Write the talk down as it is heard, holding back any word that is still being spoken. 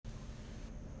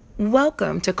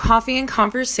Welcome to Coffee and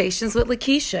Conversations with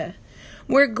Lakeisha.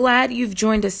 We're glad you've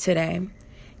joined us today.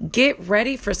 Get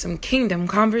ready for some kingdom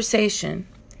conversation.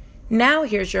 Now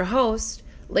here's your host,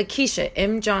 Lakeisha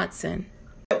M. Johnson.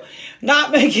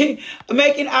 Not making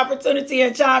opportunity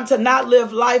and time to not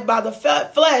live life by the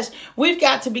flesh. We've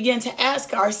got to begin to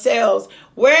ask ourselves,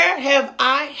 where have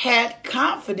I had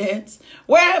confidence?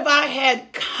 Where have I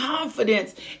had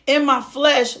confidence in my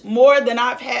flesh more than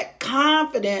I've had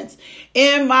confidence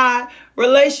in my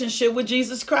relationship with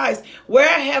Jesus Christ? Where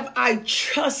have I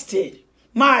trusted?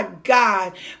 My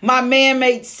God, my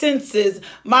man-made senses,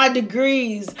 my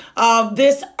degrees,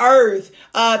 this earth,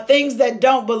 things that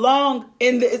don't belong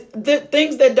in the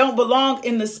things that don't belong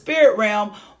in the spirit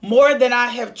realm, more than I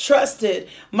have trusted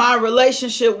my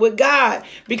relationship with God.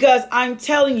 Because I'm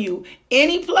telling you,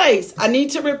 any place, I need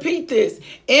to repeat this,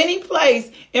 any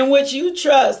place in which you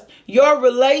trust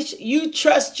you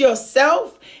trust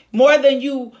yourself more than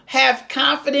you have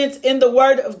confidence in the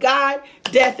word of God,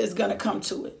 death is going to come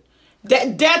to it.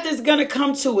 That death is going to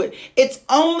come to it. It's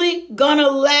only going to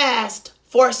last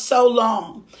for so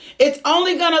long. It's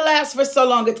only going to last for so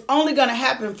long. It's only going to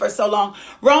happen for so long.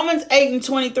 Romans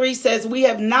 8:23 says we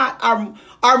have not,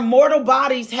 our mortal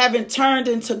bodies haven't turned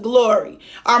into glory.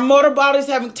 Our mortal bodies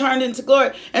haven't turned into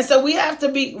glory. And so we have to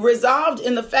be resolved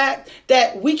in the fact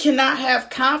that we cannot have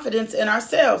confidence in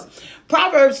ourselves.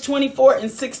 Proverbs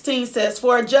 24:16 says,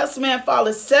 for a just man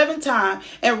falleth 7 times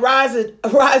and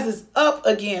rises up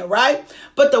again, right?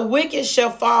 But the wicked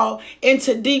shall fall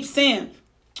into deep sin.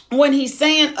 When he's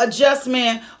saying a just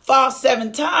man falls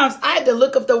 7 times, I had to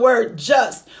look up the word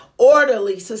just.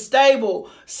 Orderly, sustainable,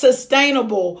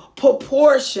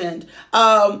 proportioned,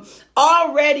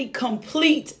 already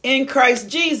complete in Christ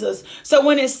Jesus. So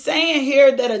when it's saying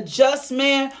here that a just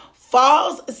man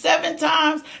falls 7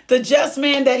 times, the just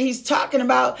man that he's talking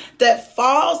about that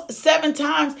falls 7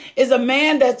 times is a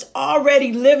man that's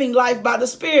already living life by the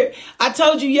Spirit. I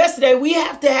told you yesterday, we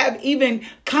have to have even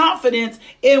confidence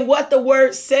in what the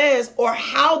word says or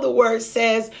how the word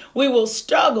says. We will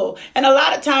struggle. And a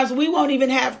lot of times we won't even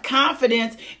have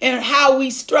confidence in how we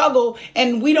struggle,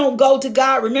 and we don't go to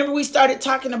God. Remember, we started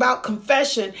talking about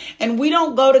confession, and we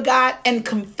don't go to God and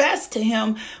confess to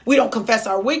him. We don't confess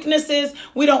our weaknesses.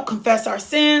 We don't confess our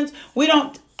sins. We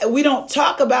don't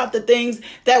talk about the things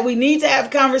that we need to have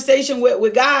conversation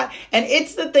with God. And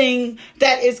it's the thing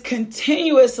that is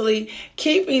continuously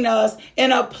keeping us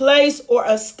in a place or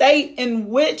a state in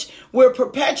which we're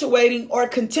perpetuating or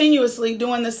continuously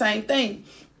doing the same thing.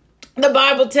 The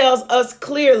Bible tells us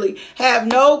clearly, have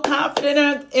no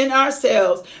confidence in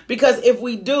ourselves, because if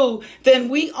we do, then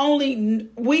we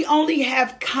only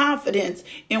have confidence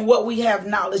in what we have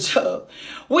knowledge of.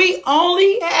 We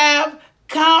only have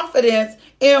confidence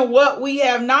in what we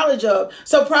have knowledge of.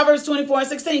 So Proverbs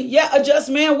 24:16, yeah, a just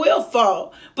man will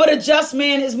fall, but a just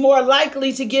man is more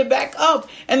likely to get back up.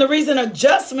 And the reason a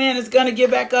just man is going to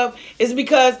get back up is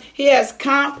because he has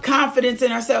confidence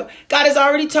in ourselves. God has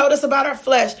already told us about our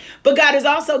flesh, but God has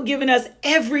also given us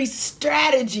every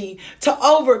strategy to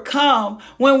overcome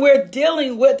when we're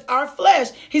dealing with our flesh.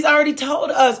 He's already told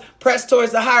us, press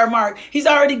towards the higher mark. He's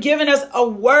already given us a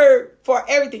word for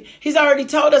everything. He's already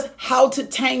told us how to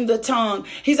tame the tongue.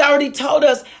 He's already told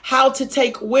us how to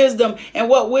take wisdom and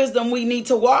what wisdom we need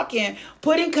to walk in.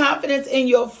 Putting confidence in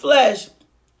your flesh,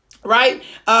 right,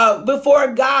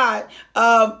 before God,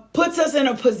 puts us in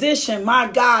a position,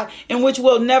 my God, in which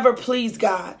we'll never please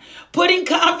God. Putting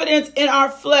confidence in our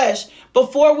flesh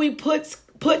before we put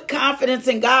confidence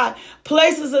in God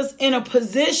places us in a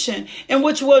position in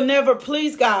which we'll never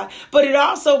please God. But it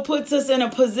also puts us in a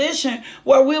position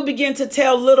where we'll begin to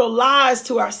tell little lies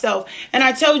to ourselves. And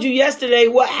I told you yesterday,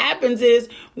 what happens is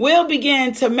we'll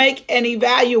begin to make an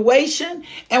evaluation,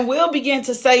 and we'll begin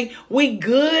to say we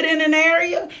good in an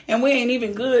area and we ain't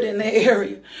even good in the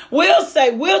area. We'll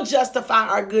say we'll justify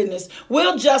our goodness.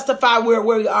 We'll justify where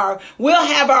we are. We'll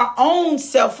have our own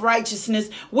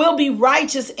self-righteousness. We'll be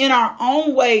righteous in our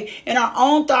own way, in our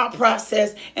own thought process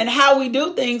and how we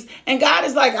do things. And God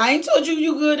is like, I ain't told you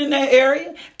you good in that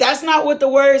area. That's not what the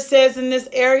word says in this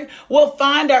area. We'll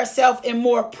find ourselves in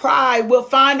more pride. We'll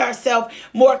find ourselves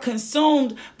more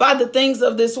consumed by the things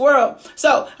of this world.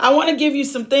 So I want to give you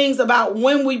some things about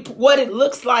what it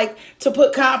looks like to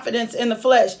put confidence in the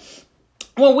flesh.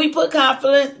 When we put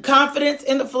confidence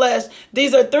in the flesh,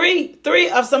 these are three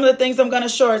of some of the things I'm going to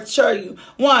show you.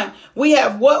 One, we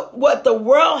have what the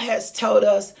world has told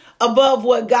us above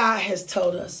what God has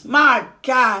told us. My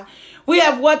God, we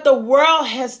have what the world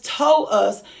has told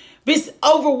us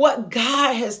over what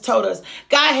God has told us.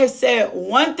 God has said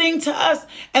one thing to us,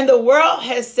 and the world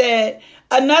has said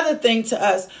another thing to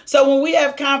us. So when we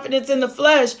have confidence in the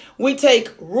flesh, we take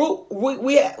root.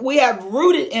 We have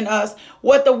rooted in us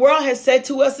what the world has said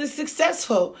to us is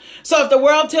successful. So if the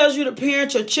world tells you to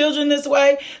parent your children this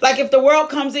way, like if the world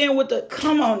comes in with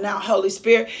come on now, Holy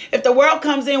Spirit, if the world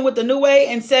comes in with the new way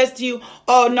and says to you,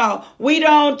 oh no, we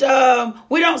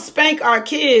don't spank our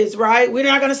kids, right? We're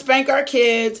not going to spank our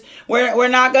kids. We're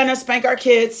not going to spank our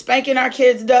kids. Spanking our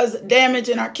kids does damage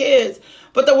in our kids.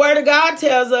 But the word of God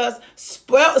tells us,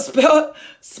 spare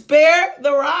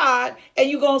the rod and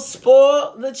you're going to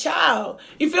spoil the child.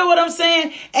 You feel what I'm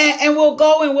saying? And we'll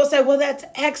go and we'll say, well, that's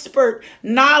expert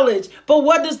knowledge. But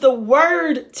what does the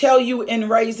word tell you in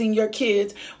raising your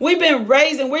kids? We've been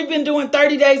doing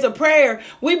 30 days of prayer.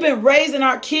 We've been raising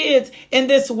our kids in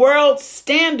this world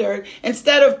standard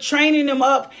instead of training them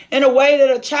up in a way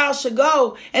that a child should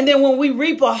go. And then when we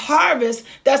reap a harvest,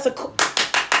 that's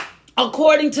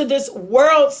according to this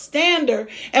world standard,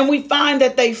 and we find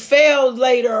that they failed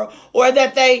later or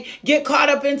that they get caught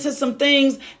up into some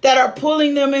things that are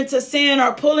pulling them into sin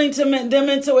or pulling them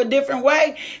into a different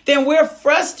way, then we're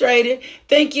frustrated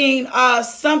thinking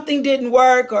something didn't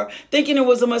work or thinking it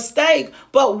was a mistake.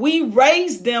 But we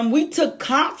raised them. We took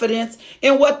confidence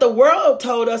in what the world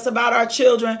told us about our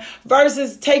children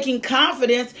versus taking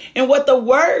confidence in what the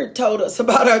word told us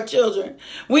about our children.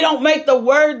 We don't make the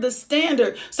word the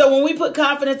standard. So when we put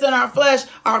confidence in our flesh,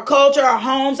 our culture, our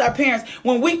homes, our parents,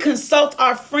 when we consult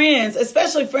our friends,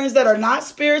 especially friends that are not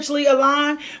spiritually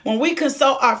aligned, when we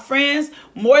consult our friends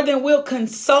more than we'll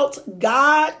consult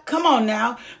God, come on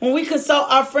now, when we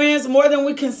consult our friends more than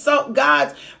we consult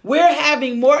God, we're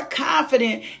having more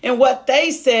confidence in what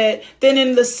they said than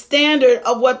in the standard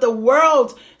of what the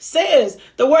world says.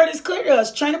 The word is clear to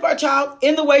us. Train up our child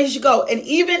in the way he should go. And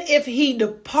even if he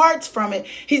departs from it,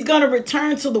 he's going to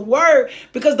return to the word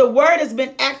because the word has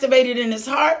been activated in his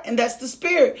heart, and that's the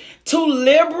spirit. Too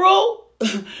liberal.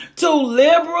 Ain't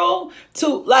no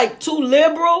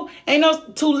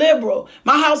too liberal.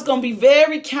 My house gonna be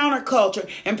very counterculture.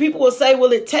 And people will say,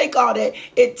 well, it take all that.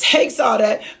 It takes all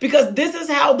that because this is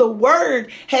how the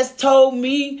word has told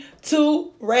me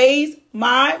to raise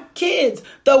my kids.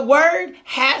 The word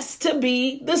has to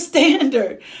be the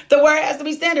standard. The word has to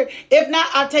be standard. If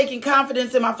not, I'm taking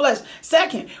confidence in my flesh.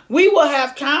 Second, we will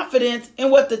have confidence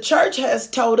in what the church has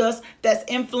told us that's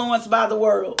influenced by the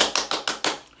world.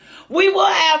 We will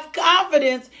have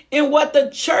confidence in what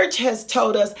the church has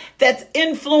told us that's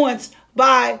influenced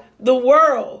by the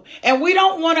world. And we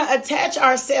don't want to attach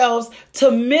ourselves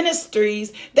to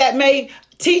ministries that may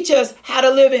teach us how to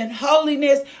live in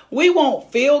holiness. We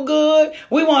won't feel good.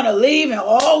 We want to leave and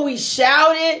we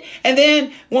shout it. And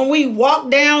then when we walk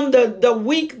down the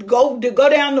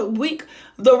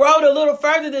road a little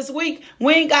further this week,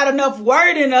 we ain't got enough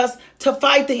word in us to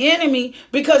fight the enemy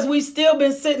because we still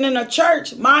been sitting in a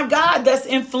church, my God, that's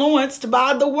influenced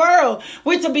by the world.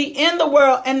 We're to be in the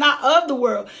world and not of the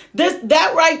world.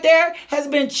 That right there has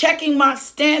been checking my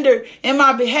standard in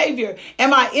my behavior.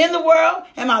 Am I in the world?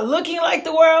 Am I looking like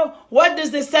the world? What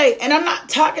does this say? And I'm not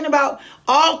talking about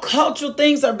all cultural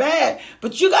things are bad,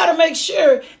 but you got to make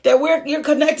sure that you're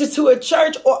connected to a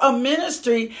church or a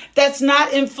ministry that's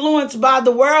not influenced by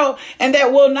the world and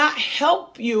that will not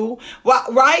help you,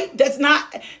 right? That's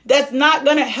not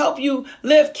going to help you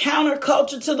live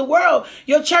counterculture to the world.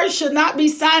 Your church should not be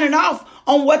signing off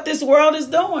on what this world is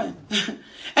doing.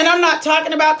 And I'm not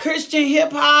talking about Christian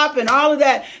hip hop and all of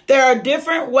that. There are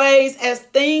different ways as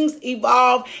things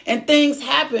evolve and things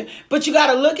happen. But you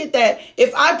got to look at that.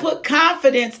 If I put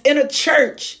confidence in a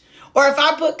church, or if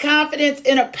I put confidence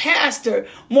in a pastor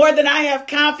more than I have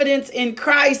confidence in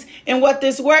Christ and what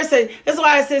this word says, that's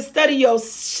why I said study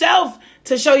yourself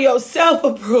to show yourself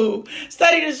approved.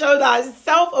 Study to show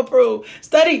thyself approved.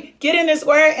 Study, get in this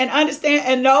word and understand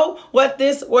and know what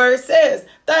this word says.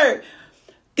 Third,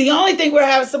 the only thing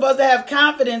we're supposed to have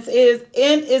confidence is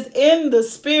in the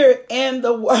spirit and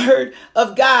the word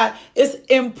of God. It's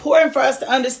important for us to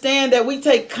understand that we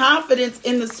take confidence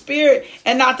in the spirit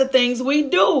and not the things we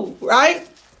do, right?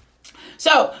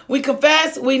 So we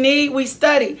confess, we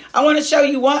study. I want to show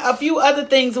you a few other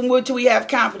things in which we have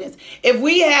confidence. If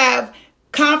we have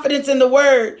confidence in the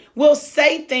word, we'll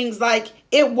say things like,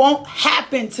 it won't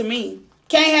happen to me.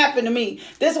 Can't happen to me.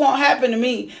 This won't happen to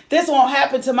me. This won't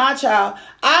happen to my child.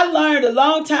 I learned a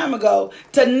long time ago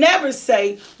to never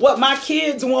say what my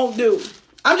kids won't do.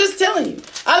 I'm just telling you.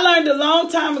 I learned a long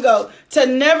time ago to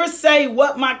never say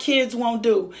what my kids won't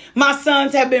do. My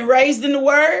sons have been raised in the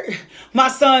word. My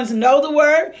sons know the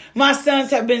word. My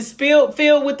sons have been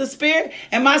filled with the spirit.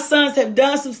 And my sons have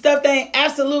done some stuff they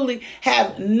absolutely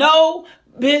have no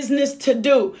business to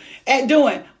do at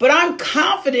doing, but I'm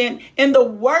confident in the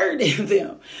word in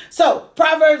them. So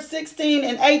Proverbs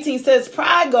 16:18 says,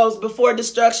 pride goes before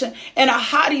destruction and a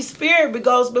haughty spirit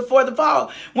goes before the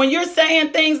fall. When you're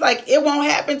saying things like, it won't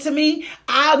happen to me,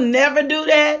 I'll never do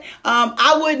that,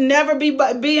 I would never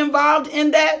be involved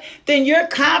in that, then you're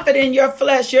confident in your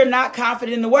flesh. You're not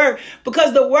confident in the word,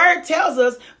 because the word tells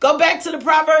us, go back to the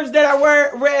Proverbs that I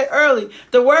read early.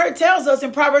 The word tells us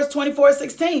in Proverbs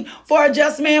 24:16, for a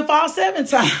just man falls 7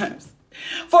 times.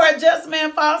 For a just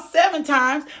man falls 7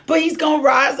 times, but he's going to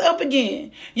rise up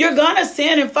again. You're going to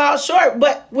sin and fall short.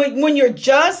 But when you're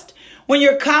just, when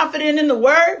you're confident in the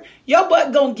word, your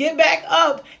butt going to get back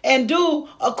up and do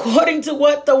according to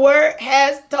what the word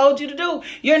has told you to do.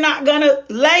 You're not going to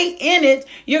lay in it.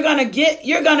 You're going to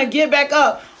get back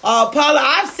up. Paula,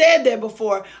 I've said that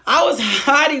before. I was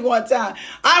hiding one time.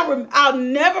 I'll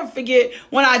never forget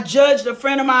when I judged a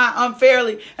friend of mine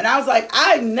unfairly. And I was like,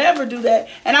 I never do that.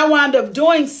 And I wound up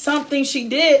doing something she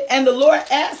did. And the Lord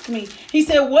asked me, he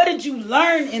said, what did you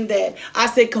learn in that? I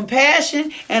said,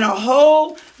 compassion and a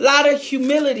whole lot of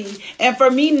humility. And for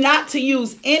me not to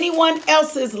use anyone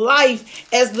else's life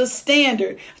as the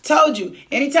standard. I told you,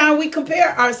 anytime we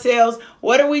compare ourselves,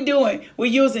 what are we doing? We're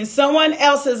using someone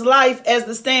else's life as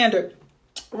the standard.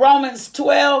 Romans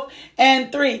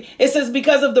 12:3. It says,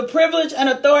 because of the privilege and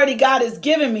authority God has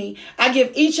given me, I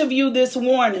give each of you this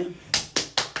warning.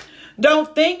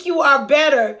 Don't think you are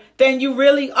better than you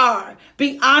really are.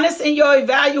 Be honest in your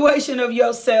evaluation of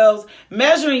yourselves,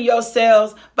 measuring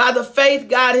yourselves by the faith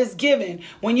God has given.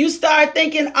 When you start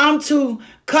thinking, I'm too,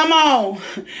 come on,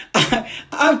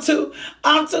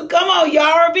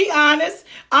 y'all, be honest.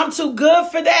 I'm too good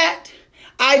for that.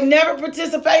 I never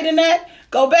participate in that.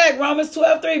 Go back, Romans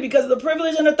 12:3, because of the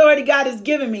privilege and authority God has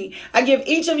given me, I give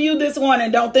each of you this warning.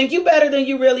 Don't think you better than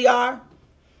you really are.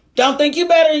 Don't think you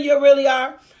better than you really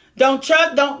are. Don't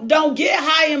get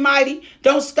high and mighty.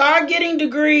 Don't start getting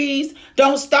degrees.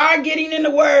 Don't start getting in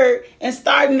the word and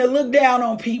starting to look down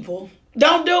on people.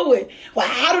 Don't do it. Well,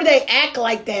 how do they act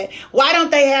like that? Why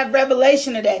don't they have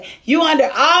revelation of that? You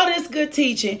under all this good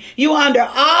teaching. You under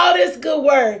all this good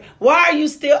word. Why are you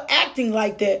still acting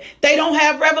like that? They don't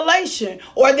have revelation,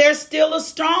 or there's still a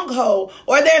stronghold,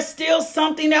 or there's still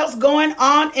something else going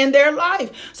on in their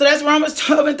life. So that's Romans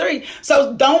 12:3.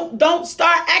 So don't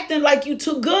start acting like you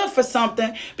too good for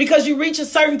something because you reach a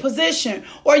certain position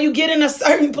or you get in a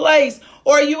certain place,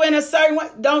 or you in a certain way.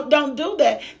 Don't do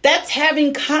that. That's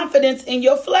having confidence in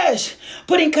your flesh.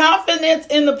 Putting confidence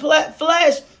in the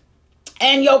flesh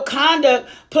and your conduct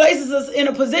places us in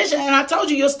a position. And I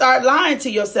told you, you'll start lying to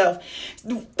yourself.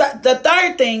 The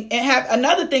third thing,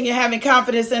 another thing in having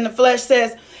confidence in the flesh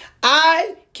says,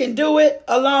 I can do it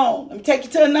alone. Let me take you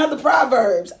to another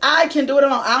Proverbs. I can do it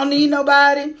alone. I don't need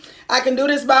nobody. I can do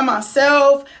this by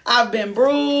myself. I've been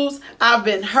bruised. I've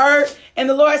been hurt. And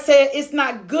the Lord said, it's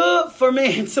not good for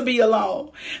man to be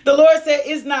alone. The Lord said,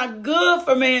 it's not good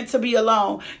for man to be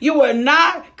alone. You were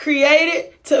not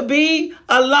created to be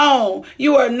alone.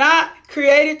 You are not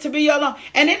created to be alone.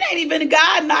 And it ain't even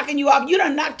God knocking you off. You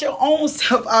done knocked your own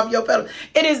self off your pedal.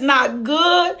 It is not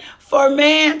good for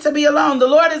man to be alone. The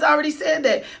Lord has already said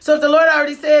that. So if the Lord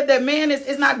already said that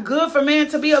it's not good for man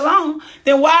to be alone,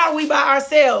 then why are we by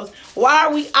ourselves? Why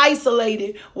are we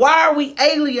isolated? Why are we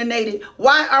alienated?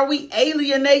 Why are we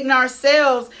alienating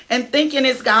ourselves and thinking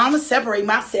it's God? I'm going to separate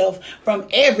myself from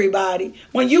everybody.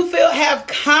 When you have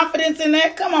confidence in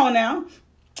that, come on now.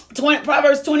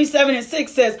 Proverbs 27:6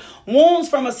 says, wounds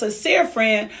from a sincere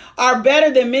friend are better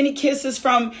than many kisses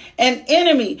from an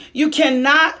enemy. You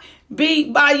cannot be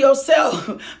by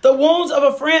yourself. The wounds of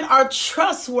a friend are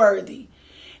trustworthy.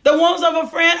 The wounds of a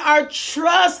friend are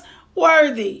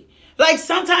trustworthy. Like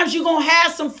sometimes you're going to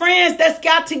have some friends that's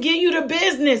got to give you the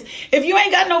business. If you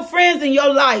ain't got no friends in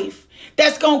your life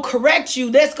that's going to correct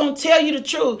you, that's going to tell you the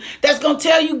truth, that's going to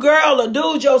tell you, girl or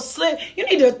dude, your slip, you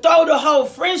need to throw the whole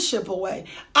friendship away.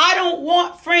 I don't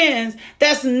want friends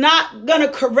that's not going to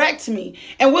correct me.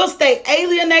 And we'll stay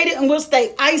alienated and we'll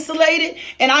stay isolated.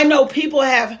 And I know people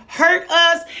have hurt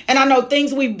us and I know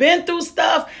things we've been through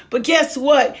stuff. But guess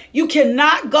what? You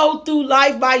cannot go through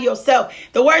life by yourself.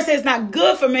 The word says it's not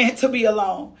good for man to be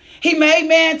alone. He made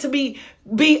man to be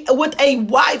with a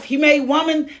wife. He made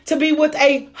woman to be with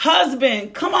a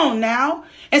husband. Come on now.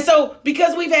 And so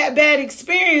because we've had bad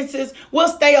experiences, we'll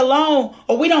stay alone,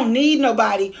 or we don't need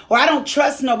nobody, or I don't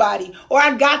trust nobody, or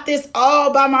I got this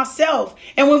all by myself.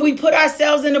 And when we put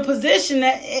ourselves in a position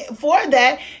for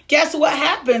that, guess what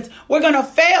happens? We're going to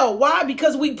fail. Why?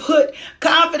 Because we put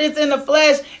confidence in the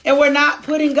flesh and we're not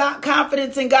putting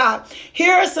confidence in God.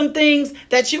 Here are some things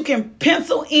that you can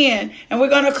pencil in, and we're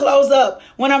going to close up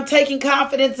when I'm taking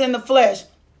confidence in the flesh?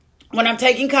 When I'm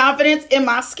taking confidence in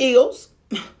my skills,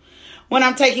 when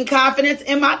I'm taking confidence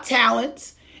in my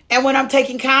talents, and when I'm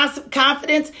taking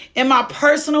confidence in my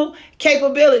personal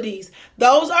capabilities.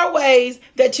 Those are ways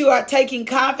that you are taking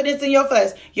confidence in your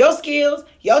flesh, your skills,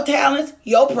 your talents,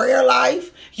 your prayer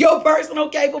life, your personal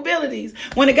capabilities.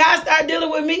 When the guy started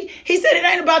dealing with me, he said it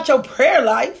ain't about your prayer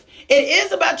life. It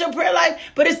is about your prayer life,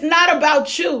 but it's not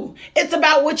about you. It's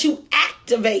about what you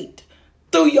activate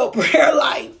through your prayer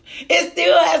life. It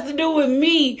still has to do with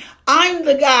me. I'm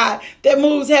the God that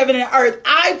moves heaven and earth.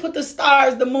 I put the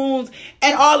stars, the moons,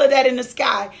 and all of that in the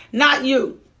sky, not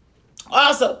you.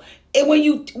 Also, when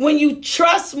you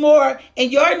trust more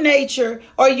in your nature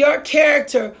or your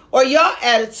character or your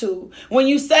attitude, when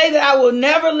you say that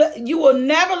you will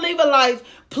never live a life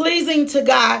pleasing to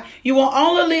God, you will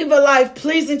only live a life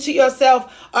pleasing to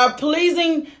yourself or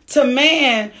pleasing to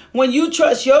man when you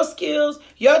trust your skills,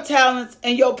 your talents,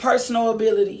 and your personal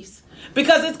abilities.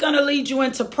 Because it's going to lead you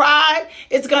into pride.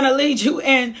 It's going to lead you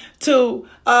into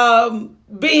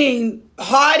being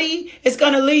haughty. It's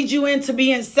going to lead you into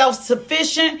being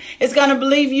self-sufficient. It's going to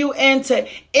lead you into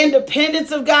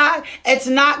independence of God. It's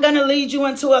not going to lead you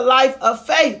into a life of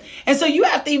faith. And so you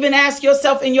have to even ask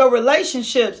yourself in your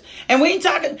relationships. And we ain't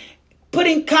talking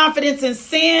putting confidence in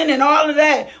sin and all of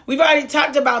that. We've already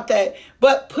talked about that.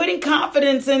 But putting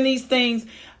confidence in these things,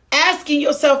 asking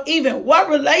yourself even, what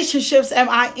relationships am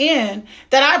I in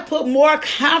that I put more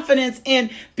confidence in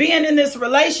being in this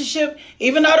relationship,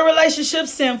 even though the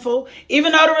relationship's sinful,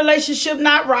 even though the relationship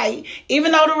not right,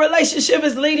 even though the relationship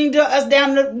is leading us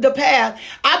down the path.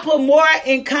 I put more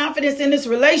in confidence in this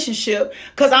relationship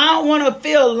because I don't want to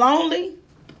feel lonely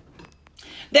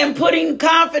than putting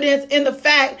confidence in the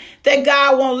fact that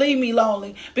God won't leave me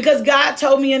lonely. Because God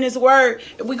told me in his word,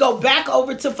 if we go back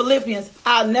over to Philippians,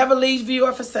 I'll never leave you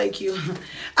or forsake you.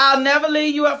 I'll never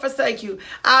leave you or forsake you.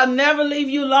 I'll never leave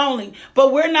you lonely.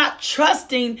 But we're not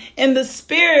trusting in the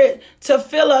Spirit to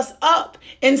fill us up.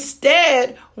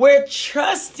 Instead, we're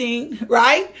trusting,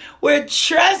 right? We're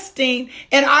trusting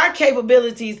in our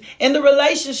capabilities, in the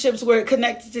relationships we're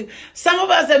connected to. Some of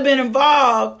us have been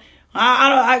involved.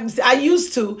 I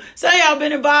used to. Some of y'all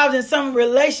been involved in some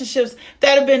relationships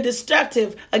that have been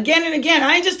destructive again and again.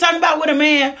 I ain't just talking about with a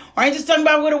man, or I ain't just talking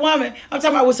about with a woman. I'm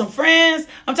talking about with some friends.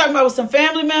 I'm talking about with some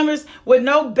family members with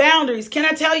no boundaries. Can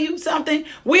I tell you something?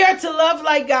 We are to love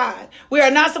like God. We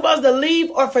are not supposed to leave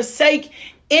or forsake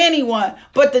anyone,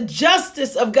 but the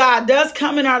justice of God does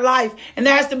come in our life, and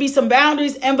there has to be some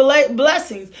boundaries and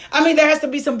blessings. There has to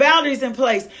be some boundaries in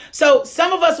place. So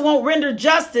some of us won't render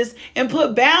justice and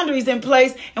put boundaries in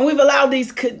place, and we've allowed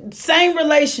these same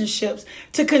relationships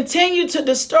to continue to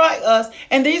destroy us,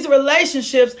 and these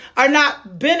relationships are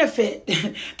not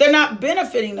they're not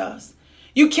benefiting us.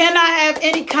 You cannot have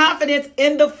any confidence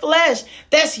in the flesh.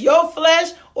 That's your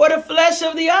flesh or the flesh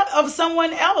of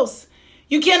someone else.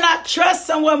 You cannot trust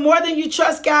someone more than you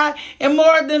trust God, and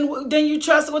more than you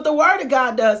trust what the word of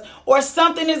God does, or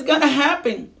something is going to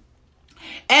happen.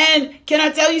 And can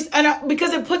I tell you,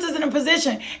 because it puts us in a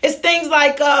position, it's things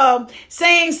like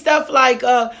saying stuff like,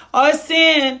 it's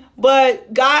sin,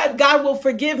 but God will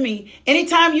forgive me.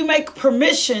 Anytime you make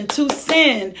permission to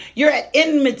sin, you're at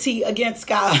enmity against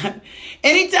God.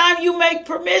 Anytime you make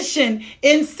permission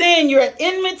in sin, you're at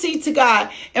enmity to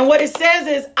God. And what it says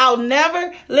is, I'll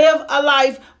never live a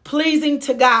life pleasing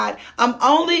to God. I'm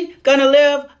only going to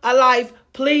live a life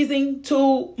pleasing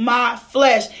to my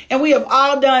flesh. And we have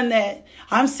all done that.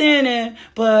 I'm sinning,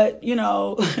 but,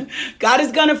 God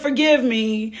is going to forgive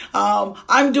me.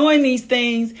 I'm doing these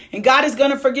things, and God is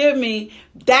going to forgive me.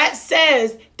 That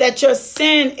says that your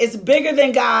sin is bigger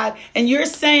than God, and you're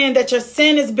saying that your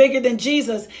sin is bigger than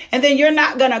Jesus, and then you're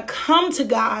not going to come to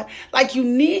God like you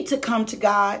need to come to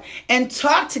God and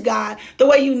talk to God the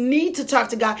way you need to talk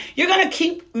to God. You're going to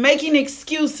keep making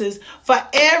excuses for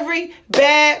every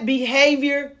bad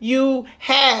behavior you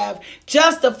have,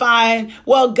 justifying,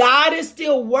 well, God is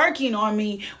still working on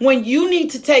me, when you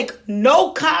need to take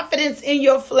no confidence in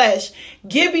your flesh,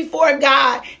 get before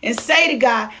God and say to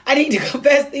God, I need to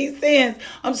confess these sins.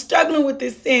 I'm struggling with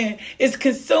this sin. It's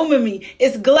consuming me.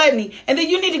 It's gluttony. And then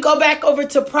you need to go back over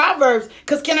to Proverbs,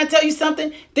 because can I tell you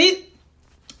something? There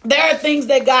are things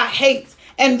that God hates.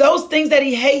 And those things that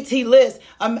he hates, he lists.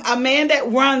 A man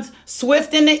that runs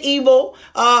swift into evil.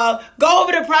 Go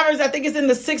over to Proverbs, I think it's in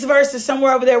the 6th verse or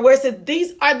somewhere over there, where it says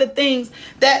these are the things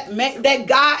that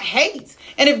God hates.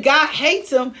 And if God hates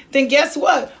them, then guess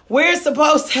what? We're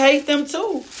supposed to hate them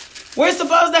too. We're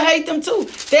supposed to hate them too.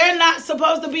 They're not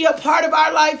supposed to be a part of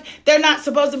our life. They're not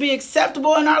supposed to be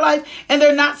acceptable in our life. And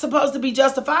they're not supposed to be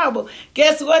justifiable.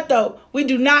 Guess what though? We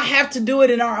do not have to do it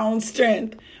in our own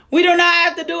strength. We do not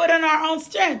have to do it in our own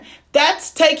strength.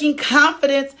 That's taking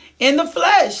confidence in the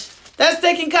flesh. That's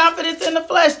taking confidence in the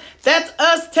flesh. That's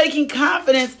us taking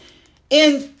confidence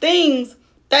in things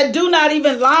that do not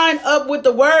even line up with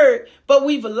the word, but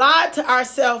we've lied to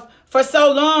ourselves for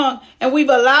so long, and we've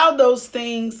allowed those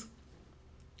things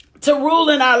to rule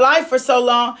in our life for so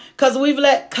long because we've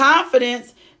let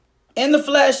confidence in the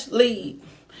flesh lead.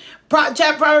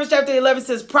 Proverbs chapter 11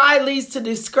 says, pride leads to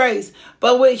disgrace,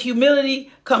 but with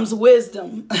humility comes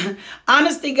wisdom.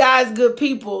 Honesty guides good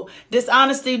people.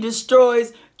 Dishonesty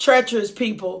destroys treacherous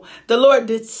people. The Lord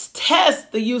detests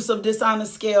the use of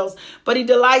dishonest scales, but he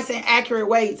delights in accurate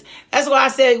weights. That's why I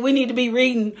said we need to be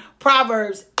reading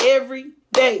Proverbs every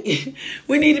day.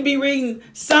 We need to be reading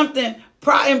something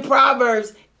in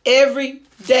Proverbs every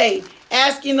day,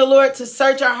 asking the Lord to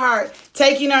search our heart,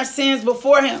 taking our sins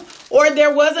before him. Or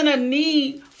there wasn't a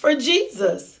need for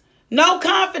Jesus. No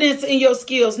confidence in your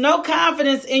skills, no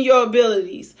confidence in your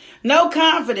abilities, no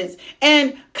confidence.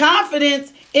 And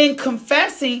confidence in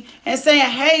confessing and saying,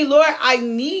 hey, Lord, I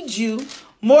need you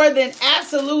more than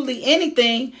absolutely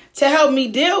anything to help me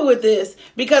deal with this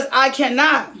because I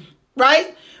cannot,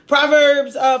 right?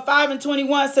 Proverbs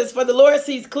 5:21 says, for the Lord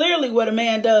sees clearly what a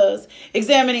man does,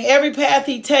 examining every path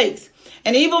he takes.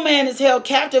 An evil man is held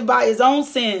captive by his own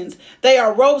sins. They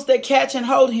are ropes that catch and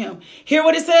hold him. Hear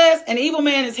what it says? An evil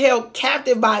man is held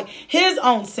captive by his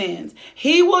own sins.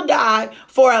 He will die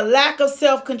for a lack of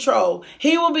self-control.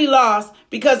 He will be lost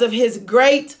because of his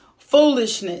great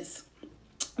foolishness.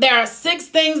 There are 6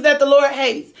 things that the Lord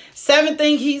hates. 7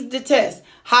 things he detests.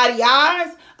 Haughty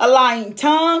eyes, a lying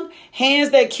tongue,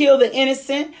 hands that kill the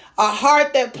innocent, a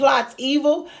heart that plots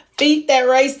evil, feet that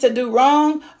race to do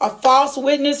wrong, a false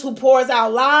witness who pours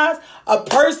out lies, a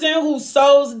person who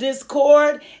sows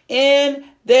discord in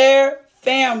their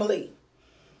family.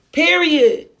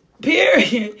 Period.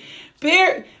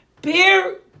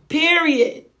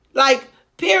 Like,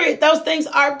 period. Those things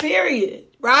are period,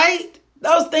 right?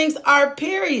 Those things are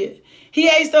period. He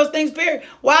hates those things, period.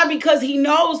 Why? Because he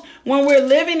knows when we're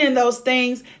living in those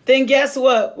things, then guess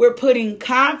what? We're putting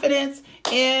confidence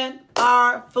in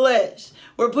our flesh.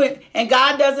 And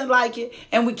God doesn't like it.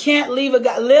 And we can't live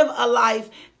a life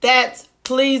that's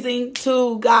pleasing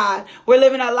to God. We're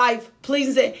living a life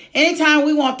pleasing to Him. Anytime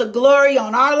we want the glory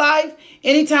on our life,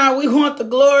 anytime we want the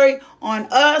glory on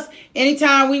us,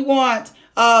 anytime we want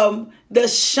the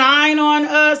shine on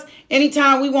us,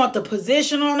 anytime we want the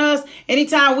position on us,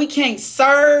 anytime we can't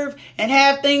serve and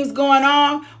have things going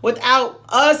on without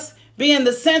us being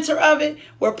the center of it,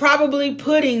 we're probably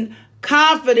putting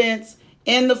confidence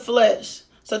in the flesh.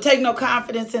 So take no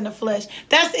confidence in the flesh.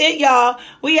 That's it, y'all.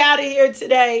 We out of here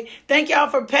today. Thank y'all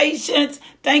for patience.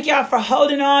 Thank y'all for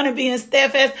holding on and being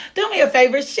steadfast. Do me a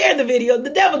favor, share the video. The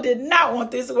devil did not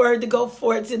want this word to go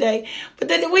forward today, but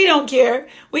then we don't care.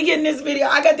 We getting this video.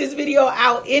 I got this video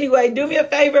out anyway. Do me a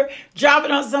favor, drop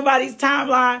it on somebody's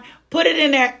timeline. Put it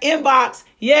in their inbox.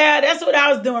 Yeah, that's what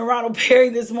I was doing, Ronald Perry,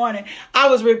 this morning. I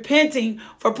was repenting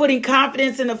for putting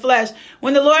confidence in the flesh.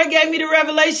 When the Lord gave me the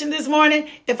revelation this morning,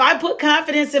 if I put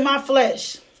confidence in my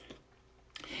flesh,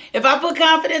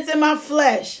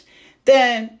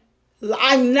 then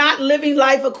I'm not living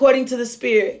life according to the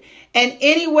Spirit. And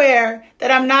anywhere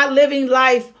that I'm not living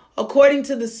life according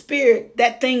to the Spirit,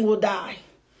 that thing will die.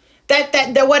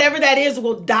 That whatever that is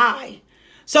will die.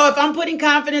 So if I'm putting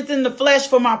confidence in the flesh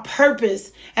for my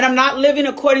purpose and I'm not living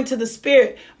according to the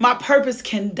Spirit, my purpose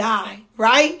can die,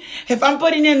 right? If I'm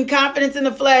putting in confidence in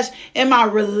the flesh in my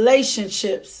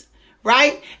relationships,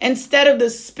 right? Instead of the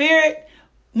Spirit,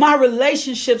 my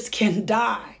relationships can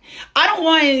die. I don't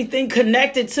want anything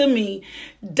connected to me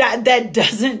that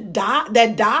doesn't die,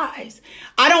 that dies.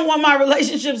 I don't want my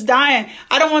relationships dying.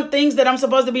 I don't want things that I'm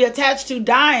supposed to be attached to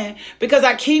dying because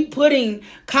I keep putting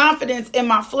confidence in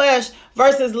my flesh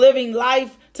versus living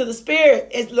life to the Spirit.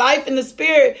 It's life in the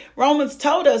Spirit. Romans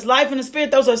told us life in the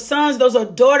Spirit. Those are sons. Those are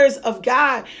daughters of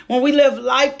God. When we live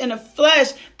life in the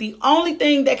flesh, the only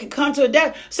thing that can come to a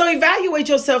death. So evaluate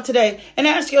yourself today and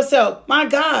ask yourself, my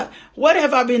God, what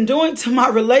have I been doing to my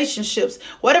relationships?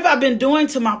 What have I been doing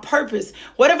to my purpose?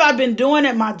 What have I been doing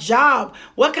at my job?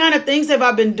 What kind of things have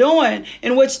I been doing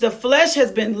in which the flesh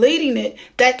has been leading it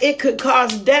that it could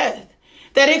cause death?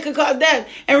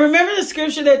 And remember the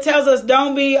scripture that tells us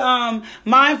don't be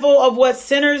mindful of what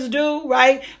sinners do,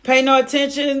 right? Pay no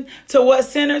attention to what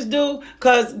sinners do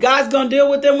because God's going to deal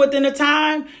with them within a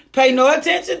time. Pay no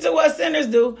attention to what sinners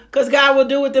do because God will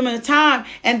deal with them in a time.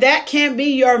 And that can't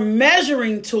be your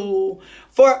measuring tool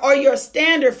or your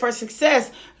standard for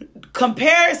success.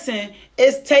 Comparison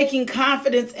is taking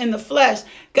confidence in the flesh.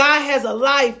 God has a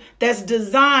life that's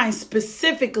designed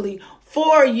specifically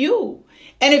for you.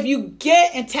 And if you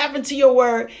get and tap into your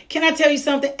word, can I tell you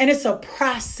something? And it's a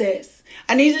process.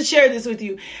 I need to share this with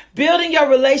you. Building your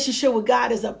relationship with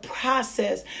God is a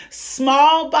process.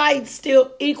 Small bites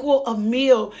still equal a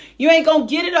meal. You ain't going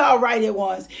to get it all right at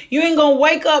once. You ain't going to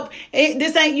wake up. You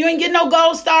ain't getting no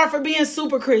gold star for being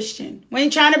super Christian. We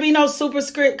ain't trying to be no super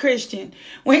Christian.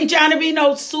 We ain't trying to be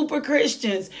no super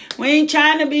Christians. We ain't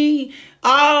trying to be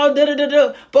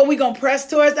but we're going to press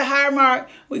towards the higher mark.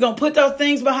 We're going to put those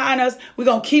things behind us. We're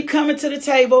going to keep coming to the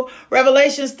table.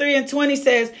 Revelations 3:20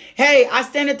 says, hey, I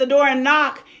stand at the door and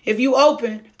knock. If you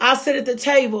open, I'll sit at the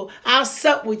table. I'll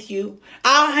sup with you.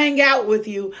 I'll hang out with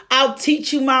you. I'll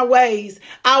teach you my ways.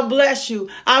 I'll bless you.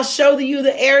 I'll show you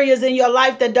the areas in your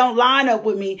life that don't line up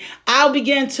with me. I'll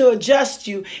begin to adjust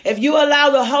you. If you allow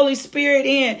the Holy Spirit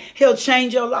in, he'll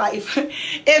change your life.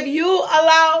 If you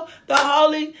allow the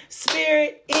Holy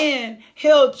Spirit in,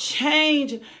 he'll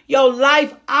change your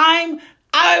life. I'm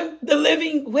the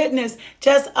living witness.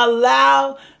 Just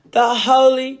allow the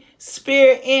Holy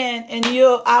Spirit in, and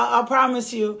I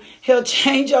promise you, he'll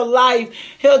change your life.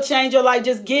 He'll change your life.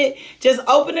 Just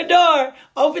open the door.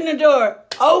 Open the door.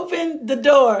 Open the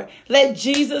door. Let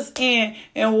Jesus in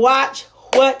and watch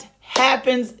what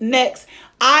happens next.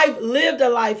 I've lived a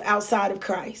life outside of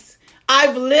Christ.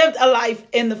 I've lived a life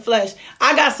in the flesh.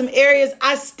 I got some areas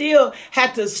I still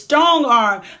have to strong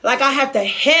arm, like I have to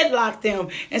headlock them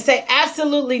and say,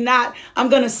 absolutely not. I'm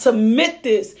going to submit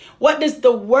this. What is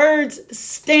the word's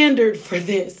standard for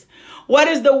this? What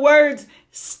is the word's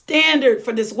standard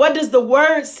for this? What does the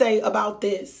word say about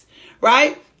this?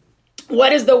 Right?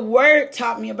 What does the word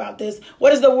taught me about this?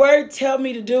 What does the word tell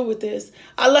me to do with this?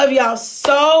 I love y'all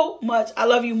so much. I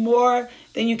love you more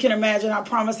than you can imagine. I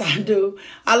promise I do.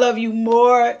 I love you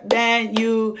more than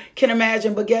you can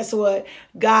imagine. But guess what?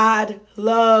 God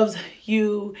loves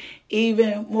you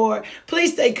even more.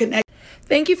 Please stay connected.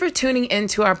 Thank you for tuning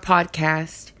into our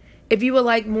podcast. If you would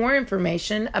like more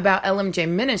information about LMJ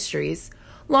Ministries,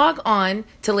 log on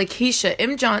to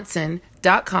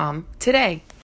LakeishaMJohnson.com today.